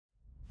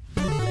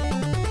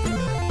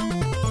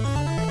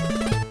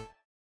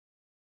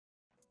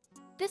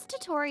This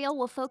tutorial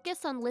will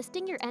focus on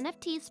listing your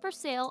NFTs for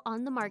sale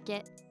on the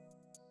market.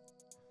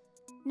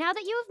 Now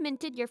that you have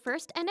minted your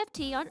first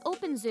NFT on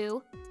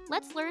OpenZoo,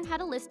 let's learn how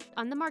to list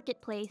on the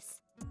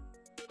marketplace.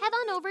 Head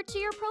on over to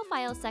your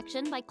profile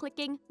section by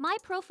clicking My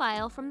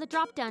Profile from the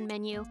drop-down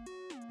menu.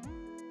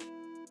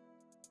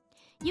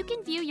 You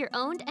can view your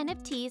owned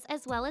NFTs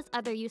as well as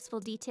other useful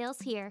details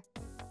here.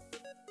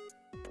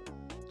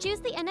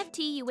 Choose the NFT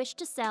you wish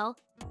to sell,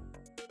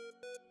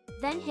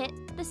 then hit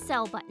the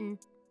Sell button.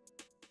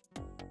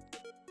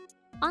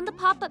 On the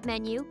pop-up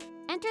menu,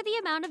 enter the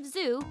amount of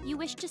Zoo you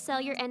wish to sell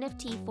your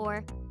NFT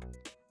for.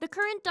 The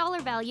current dollar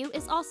value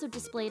is also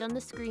displayed on the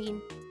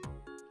screen.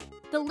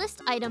 The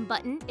List Item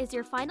button is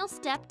your final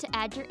step to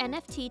add your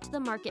NFT to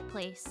the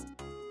marketplace.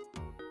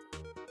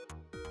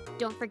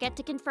 Don't forget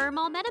to confirm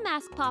all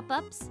MetaMask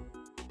pop-ups.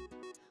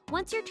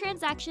 Once your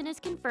transaction is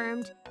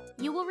confirmed,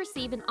 you will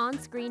receive an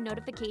on-screen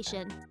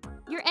notification.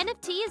 Your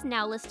NFT is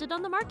now listed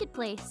on the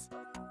marketplace.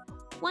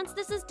 Once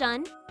this is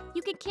done,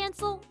 you can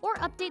cancel or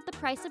update the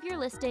price of your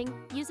listing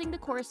using the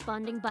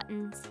corresponding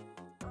buttons.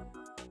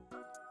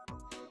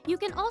 You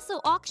can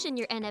also auction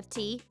your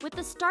NFT with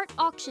the Start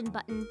Auction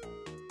button.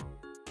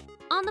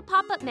 On the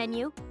pop-up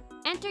menu,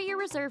 enter your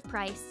reserve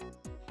price.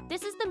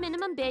 This is the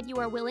minimum bid you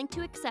are willing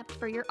to accept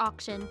for your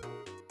auction.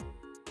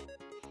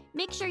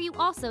 Make sure you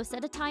also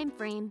set a time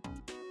frame.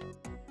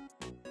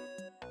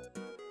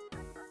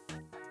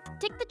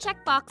 Tick the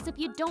checkbox if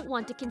you don't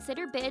want to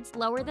consider bids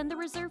lower than the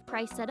reserve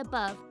price set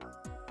above,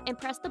 and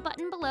press the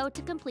button below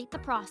to complete the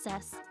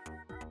process.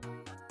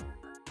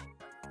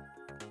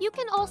 You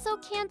can also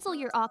cancel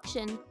your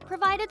auction,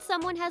 provided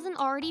someone hasn't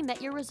already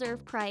met your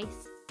reserve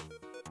price.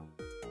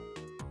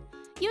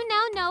 You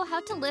now know how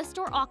to list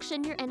or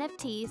auction your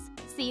NFTs.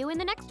 See you in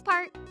the next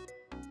part!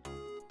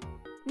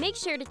 Make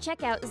sure to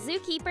check out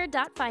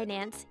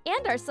zookeeper.finance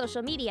and our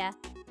social media.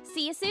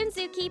 See you soon,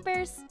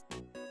 Zookeepers!